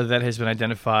area that has been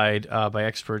identified by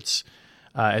experts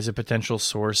as a potential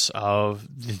source of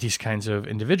these kinds of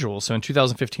individuals. So in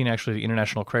 2015, actually, the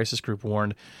International Crisis Group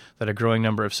warned that a growing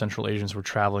number of Central Asians were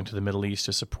traveling to the Middle East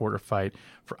to support or fight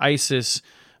for ISIS.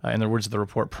 in the words of the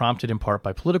report, prompted in part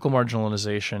by political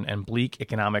marginalization and bleak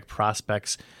economic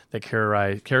prospects that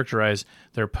characterize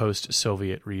their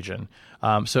post-Soviet region.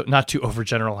 So not to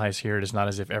overgeneralize here, it is not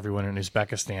as if everyone in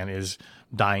Uzbekistan is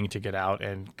dying to get out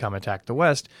and come attack the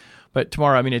West. But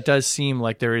Tamara, I mean, it does seem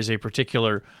like there is a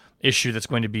particular issue that's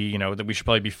going to be, that we should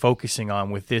probably be focusing on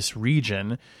with this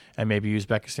region and maybe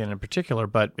Uzbekistan in particular,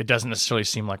 but it doesn't necessarily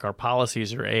seem like our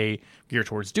policies are geared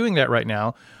towards doing that right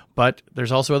now. But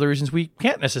there's also other reasons we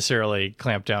can't necessarily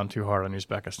clamp down too hard on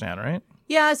Uzbekistan, right?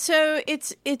 Yeah, so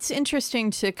it's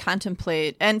interesting to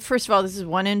contemplate. And first of all, this is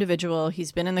one individual.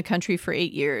 He's been in the country for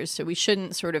 8 years, so we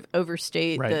shouldn't sort of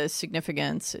overstate the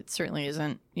significance. It certainly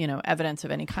isn't, evidence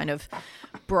of any kind of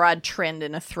broad trend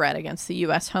and a threat against the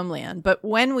U.S. homeland. But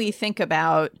when we think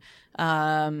about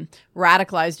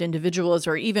radicalized individuals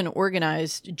or even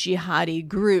organized jihadi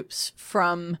groups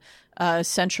from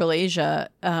Central Asia,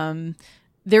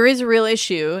 there is a real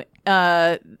issue.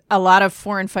 A lot of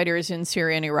foreign fighters in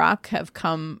Syria and Iraq have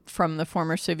come from the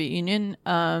former Soviet Union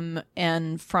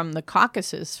and from the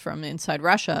Caucasus, from inside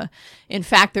Russia. In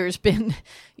fact, there's been,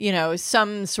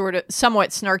 some sort of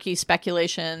somewhat snarky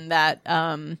speculation that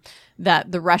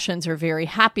that the Russians are very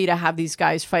happy to have these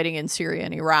guys fighting in Syria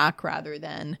and Iraq rather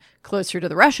than closer to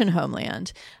the Russian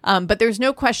homeland. But there's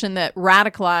no question that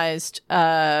radicalized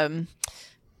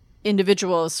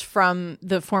individuals from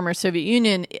the former Soviet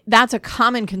Union, that's a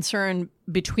common concern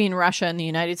between Russia and the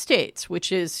United States,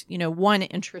 which is, one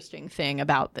interesting thing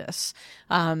about this.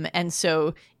 And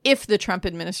so if the Trump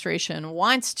administration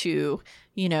wants to,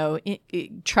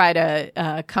 try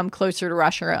to come closer to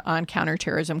Russia on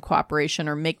counterterrorism cooperation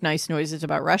or make nice noises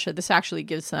about Russia, this actually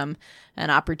gives them an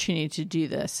opportunity to do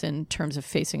this in terms of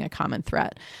facing a common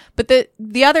threat. But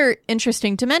the other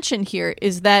interesting dimension here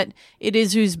is that it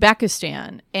is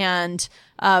Uzbekistan. And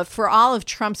for all of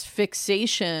Trump's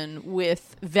fixation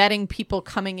with vetting people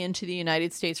coming into the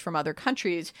United States from other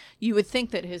countries, you would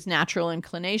think that his natural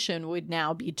inclination would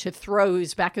now be to throw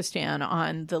Uzbekistan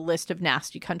on the list of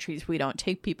nasty countries we don't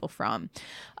take people from.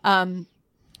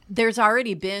 There's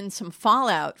already been some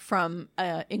fallout from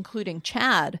including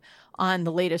Chad on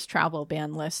the latest travel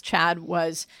ban list. Chad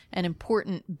was an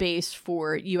important base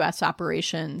for U.S.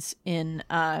 operations in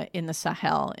the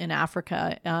Sahel in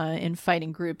Africa in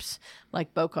fighting groups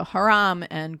like Boko Haram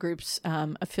and groups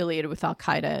affiliated with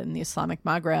Al-Qaeda in the Islamic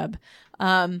Maghreb.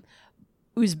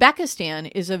 Uzbekistan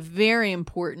is a very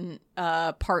important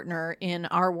partner in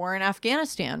our war in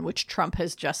Afghanistan, which Trump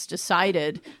has just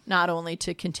decided not only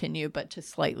to continue, but to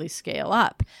slightly scale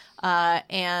up.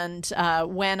 And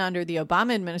when under the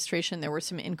Obama administration, there were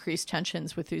some increased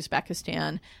tensions with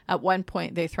Uzbekistan. At one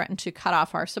point, they threatened to cut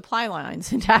off our supply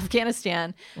lines into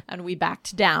Afghanistan, and we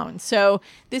backed down. So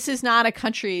this is not a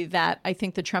country that I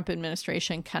think the Trump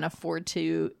administration can afford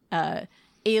to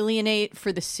alienate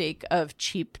for the sake of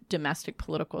cheap domestic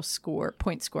political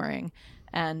point scoring.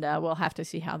 And we'll have to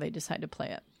see how they decide to play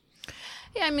it.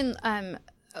 Yeah, I mean,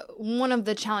 one of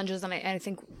the challenges, and I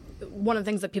think one of the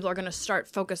things that people are going to start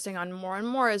focusing on more and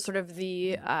more is sort of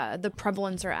the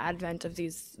prevalence or advent of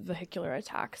these vehicular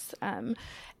attacks.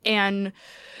 And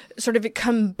sort of it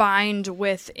combined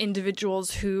with individuals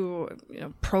who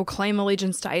proclaim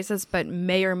allegiance to ISIS, but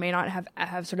may or may not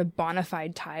have sort of bona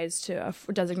fide ties to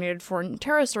a designated foreign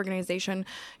terrorist organization.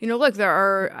 Look, there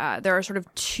are sort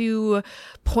of 2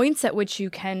 points at which you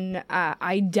can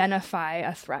identify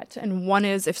a threat, and one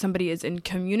is if somebody is in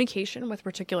communication with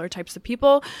particular types of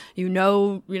people,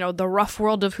 the rough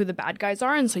world of who the bad guys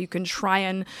are, and so you can try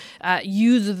and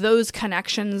use those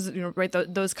connections,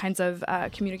 those kinds of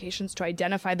communications to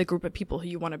identify the group of people who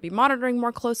you want to be monitoring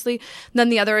more closely. And then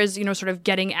the other is, sort of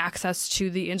getting access to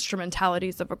the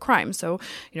instrumentalities of a crime. So,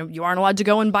 you aren't allowed to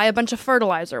go and buy a bunch of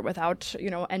fertilizer without,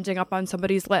 ending up on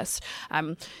somebody's list.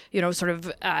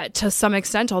 To some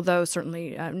extent, although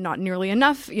certainly not nearly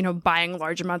enough, buying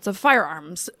large amounts of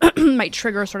firearms might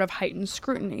trigger sort of heightened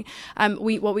scrutiny.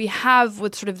 What we have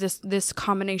with sort of this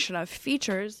combination of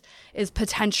features is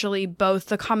potentially both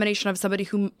the combination of somebody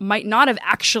who might not have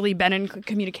actually been in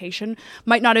communication,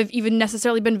 might not have even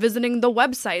necessarily been visiting the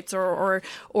websites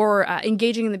or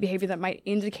engaging in the behavior that might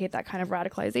indicate that kind of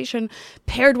radicalization,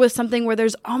 paired with something where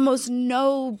there's almost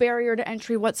no barrier to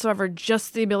entry whatsoever,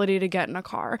 just the ability to get in a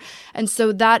car. And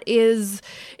so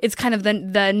it's kind of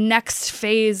the next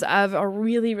phase of a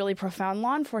really, really profound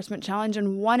law enforcement challenge,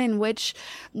 and one in which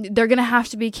they're going to have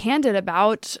to be candid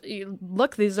about,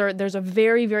 look, there's a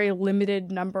very, very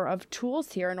limited number of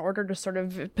tools here in order to sort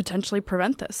of potentially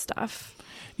prevent this stuff.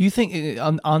 You think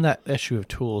on that issue of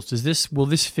tools, will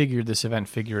this event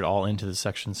figure it all into the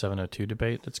Section 702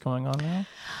 debate that's going on now,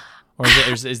 or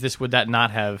would that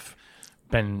not have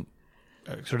been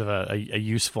sort of a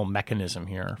useful mechanism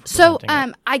here. For So preventing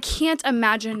it. I can't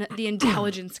imagine the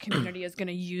intelligence community is going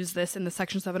to use this in the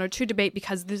Section 702 debate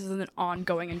because this is an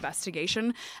ongoing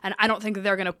investigation. And I don't think that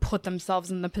they're going to put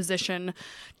themselves in the position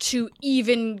to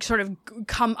even sort of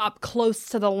come up close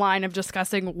to the line of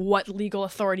discussing what legal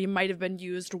authority might have been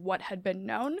used, what had been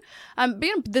known.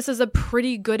 But this is a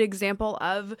pretty good example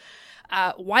of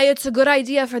why it's a good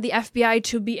idea for the FBI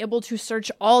to be able to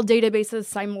search all databases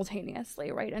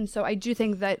simultaneously, right? And so I do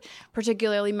think that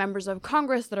particularly members of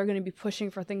Congress that are going to be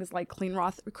pushing for things like clean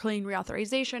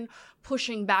reauthorization,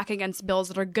 pushing back against bills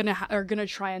that are going to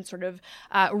try and sort of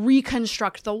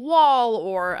reconstruct the wall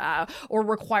or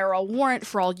require a warrant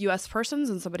for all U.S. persons,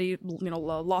 and somebody, a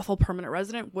lawful permanent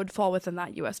resident would fall within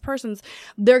that U.S. persons.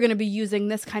 They're going to be using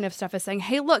this kind of stuff as saying,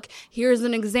 hey, look, here's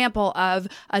an example of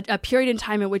a period in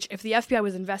time in which if the FBI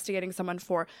was investigating someone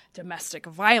for domestic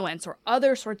violence or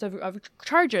other sorts of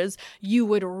charges, you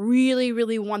would really,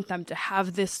 really want them to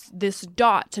have this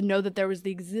dot to know that there was the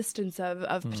existence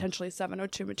of potentially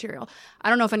 702 material. I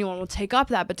don't know if anyone will take up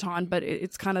that baton, but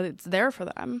it's there for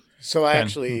them. So I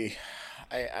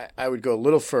would go a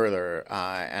little further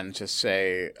and to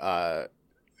say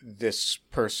this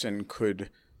person could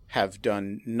have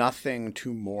done nothing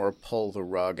to more pull the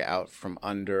rug out from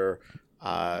under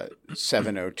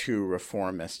 702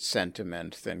 reformist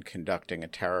sentiment than conducting a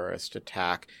terrorist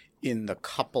attack in the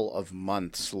couple of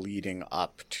months leading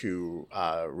up to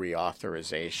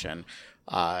reauthorization.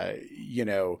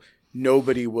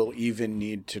 Nobody will even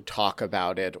need to talk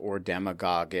about it or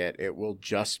demagogue it. It will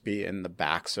just be in the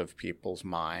backs of people's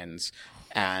minds.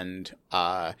 And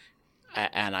I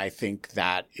think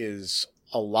that is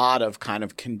a lot of kind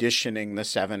of conditioning the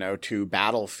 702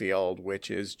 battlefield, which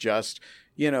is just,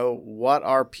 what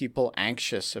are people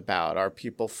anxious about? Are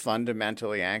people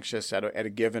fundamentally anxious at a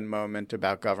given moment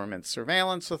about government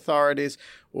surveillance authorities,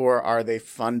 or are they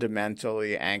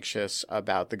fundamentally anxious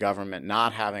about the government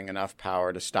not having enough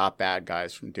power to stop bad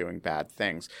guys from doing bad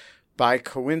things? By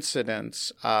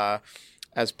coincidence,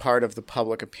 as part of the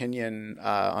public opinion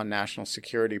on national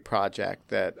security project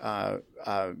that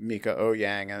Mika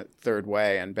Ouyang at Third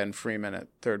Way and Ben Freeman at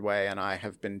Third Way and I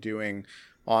have been doing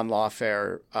on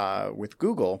Lawfare with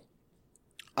Google,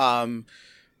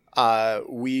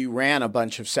 we ran a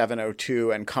bunch of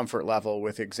 702 and comfort level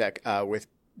with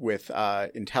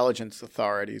intelligence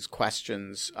authorities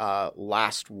questions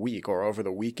last week or over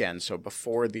the weekend, so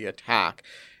before the attack.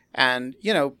 And,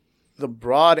 the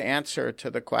broad answer to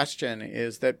the question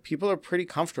is that people are pretty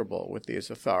comfortable with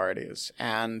these authorities.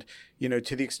 And,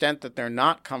 to the extent that they're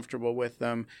not comfortable with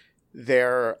them,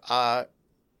 they're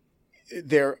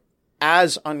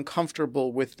as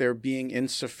uncomfortable with their being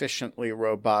insufficiently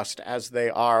robust as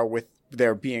they are with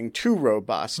their being too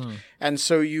robust. And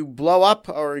so you blow up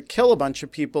or kill a bunch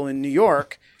of people in New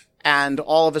York, and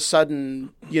all of a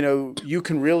sudden, you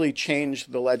can really change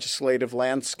the legislative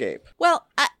landscape. Well,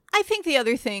 I think the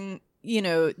other thing,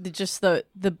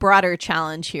 the broader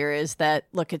challenge here is that,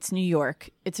 look, it's New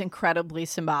York. It's incredibly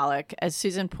symbolic. As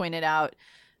Susan pointed out,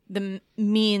 the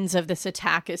means of this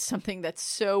attack is something that's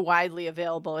so widely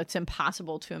available. It's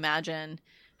impossible to imagine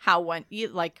how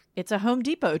it's a Home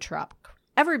Depot truck.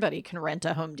 Everybody can rent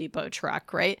a Home Depot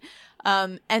truck, right?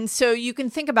 And so you can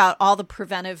think about all the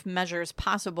preventive measures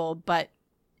possible, but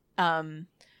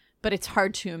it's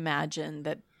hard to imagine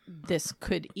that this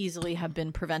could easily have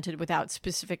been prevented without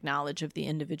specific knowledge of the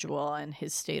individual and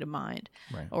his state of mind,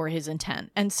 right, or his intent.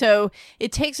 And so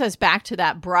it takes us back to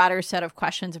that broader set of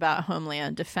questions about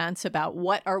homeland defense, about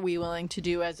what are we willing to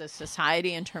do as a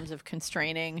society in terms of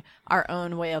constraining our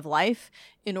own way of life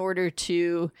in order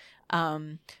to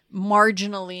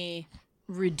marginally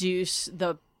reduce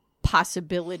the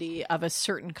possibility of a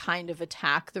certain kind of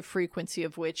attack, the frequency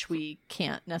of which we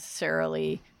can't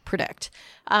necessarily predict.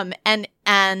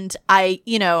 And I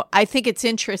think it's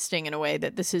interesting in a way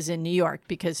that this is in New York,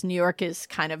 because New York is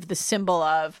kind of the symbol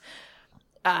of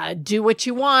do what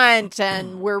you want,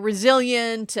 and we're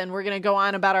resilient, and we're going to go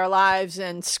on about our lives,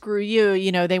 and screw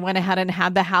you. They went ahead and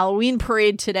had the Halloween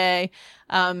parade today.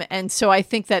 And so I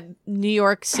think that New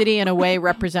York City in a way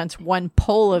represents one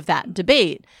pole of that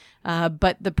debate.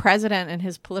 But the president and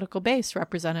his political base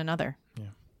represent another. Yeah.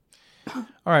 All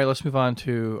right, let's move on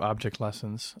to object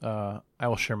lessons. I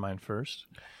will share mine first.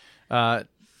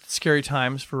 Scary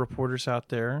times for reporters out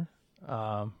there.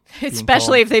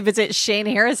 Especially if they visit Shane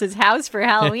Harris's house for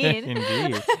Halloween.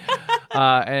 Indeed.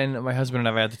 And my husband and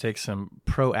I have had to take some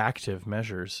proactive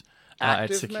measures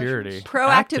at security.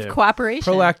 Proactive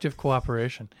cooperation. Proactive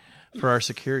cooperation. for our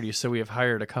security. So we have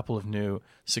hired a couple of new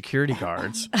security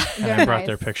guards, and I brought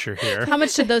their picture here. How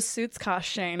much did those suits cost,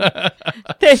 Shane?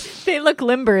 They look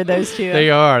limber, those two. They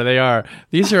are.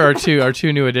 These are our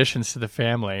two new additions to the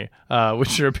family,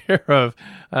 which are a pair of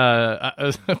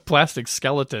plastic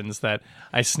skeletons that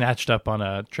I snatched up on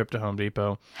a trip to Home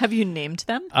Depot. Have you named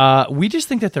them? We just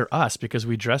think that they're us because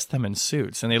we dressed them in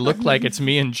suits, and they look like it's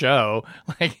me and Joe,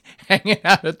 like hanging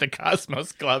out at the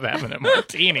Cosmos Club having a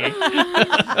martini.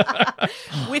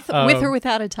 With or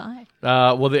without a tie?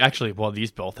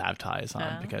 These both have ties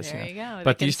on because. There you go.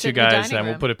 But They can these sit two in the guys, dining and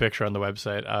we'll room. put a picture on the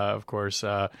website. Of course,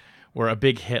 were a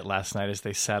big hit last night as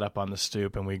they sat up on the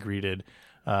stoop and we greeted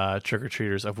trick or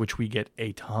treaters, of which we get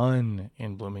a ton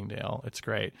in Bloomingdale. It's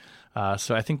great.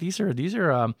 So I think these are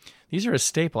a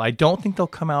staple. I don't think they'll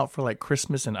come out for like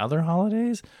Christmas and other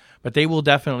holidays, but they will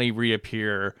definitely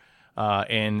reappear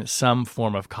in some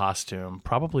form of costume.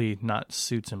 Probably not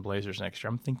suits and blazers next year.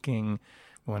 I'm thinking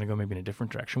we want to go maybe in a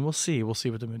different direction. We'll see. We'll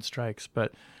see what the mood strikes.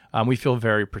 But we feel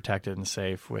very protected and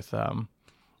safe with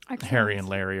Harry and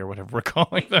Larry or whatever we're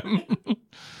calling them.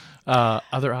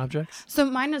 Other objects? So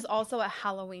mine is also a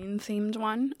Halloween themed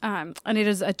one. And it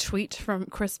is a tweet from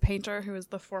Chris Painter, who is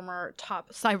the former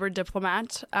top cyber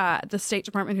diplomat at the State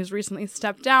Department, who's recently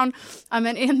stepped down. And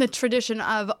in the tradition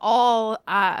of all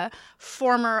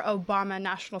former Obama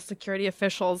national security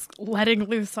officials letting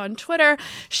loose on Twitter,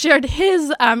 shared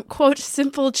his, quote,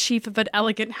 simple chief but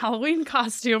elegant Halloween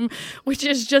costume, which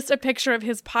is just a picture of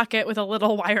his pocket with a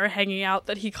little wire hanging out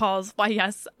that he calls, "Why,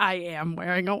 yes, I am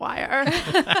wearing a wire."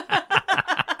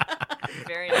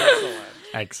 Very excellent.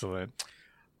 Excellent.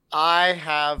 I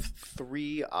have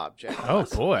 3 objects. Oh,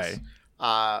 boy.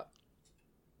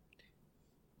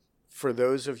 For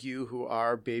those of you who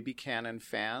are Baby Cannon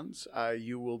fans,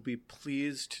 you will be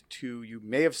pleased to, you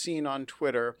may have seen on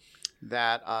Twitter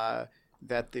that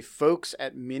that the folks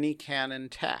at Mini Cannon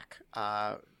Tech,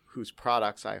 whose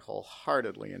products I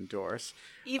wholeheartedly endorse.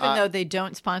 Even though they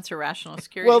don't sponsor Rational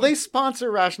Security. Well, they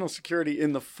sponsor Rational Security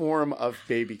in the form of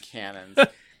baby cannons.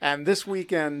 And this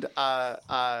weekend,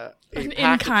 An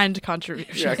in-kind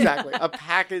contribution. Yeah, exactly. A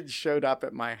package showed up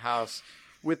at my house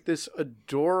with this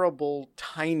adorable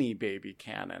tiny baby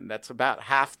cannon that's about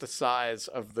half the size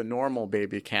of the normal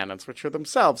baby cannons, which are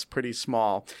themselves pretty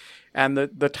small. And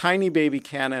the tiny baby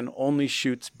cannon only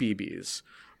shoots BBs.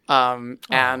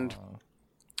 And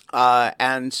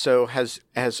so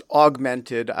has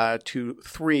augmented to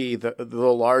 3 the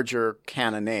larger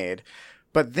cannonade.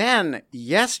 But then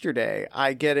yesterday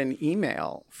I get an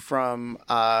email from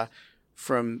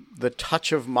the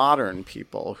Touch of Modern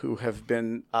people who have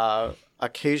been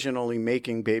occasionally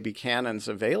making baby cannons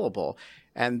available,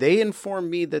 and they inform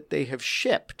me that they have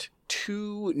shipped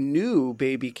 2 new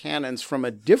baby cannons from a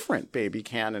different baby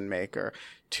cannon maker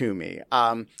to me.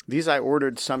 These I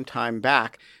ordered some time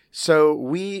back. So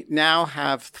we now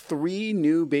have 3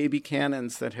 new baby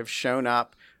cannons that have shown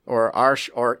up or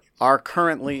are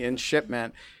currently in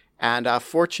shipment. And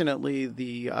fortunately,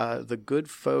 the good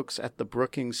folks at the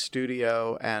Brookings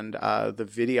studio and the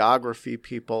videography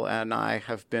people and I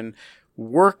have been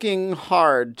working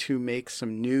hard to make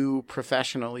some new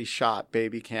professionally shot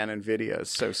baby cannon videos.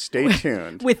 So stay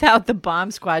tuned. Without the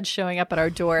bomb squad showing up at our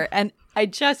door. And I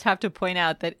just have to point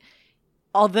out that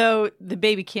although the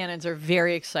baby cannons are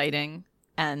very exciting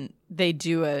and they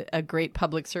do a great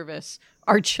public service,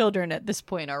 our children at this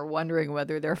point are wondering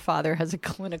whether their father has a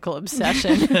clinical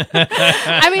obsession.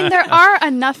 I mean, there are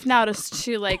enough now to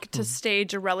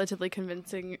stage a relatively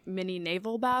convincing mini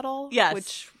naval battle. Yes.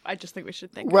 Which I just think we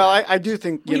should think Well, about. I do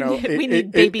think, We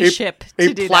need baby ship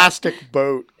to do a plastic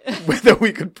boat that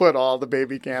we could put all the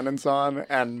baby cannons on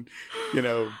and,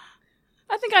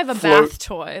 I think I have a float. bath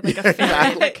toy, like a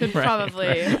ferret that could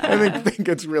probably... I think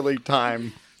it's really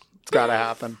time. It's got to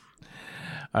happen.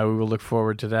 We will look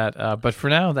forward to that. But for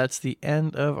now, that's the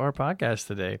end of our podcast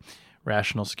today.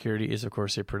 Rational Security is, of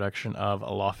course, a production of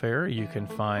Lawfare. You can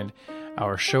find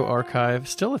our show archive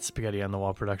still at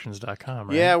spaghettionthewallproductions.com,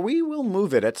 right? Yeah, we will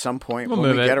move it at some point We'll when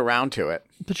move we it. get around to it.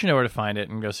 But you know where to find it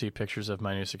and go see pictures of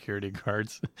my new security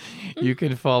guards. You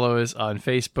can follow us on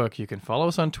Facebook. You can follow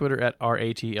us on Twitter at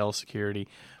RATL Security.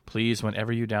 Please,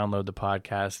 whenever you download the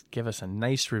podcast, give us a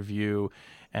nice review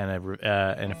and a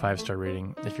 5-star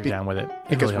rating if you're down with it. It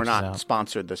Because really we're helps not us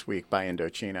sponsored this week by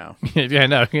Indochino. out. Yeah,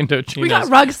 no, Indochino. We got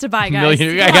rugs to buy, guys.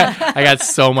 I got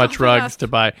so much rugs to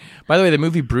buy. By the way, the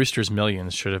movie Brewster's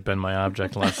Millions should have been my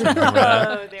object lesson. Oh,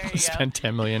 there you go. Spent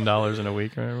 $10 million in a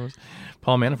week or whatever it was.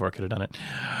 Paul Manafort could have done it.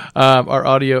 Our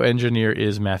audio engineer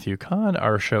is Matthew Kahn.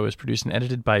 Our show is produced and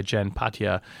edited by Jen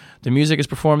Patia. The music is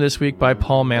performed this week by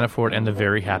Paul Manafort and the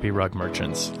Very Happy Rug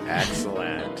Merchants.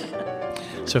 Excellent.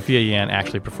 Sophia Yan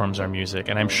actually performs our music,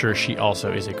 and I'm sure she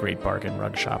also is a great bargain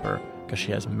rug shopper because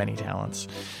she has many talents.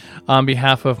 On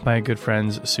behalf of my good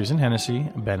friends Susan Hennessy,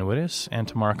 Ben Wittes, and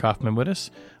Tamara Kaufman Wittes,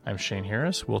 I'm Shane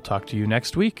Harris. We'll talk to you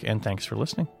next week, and thanks for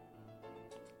listening.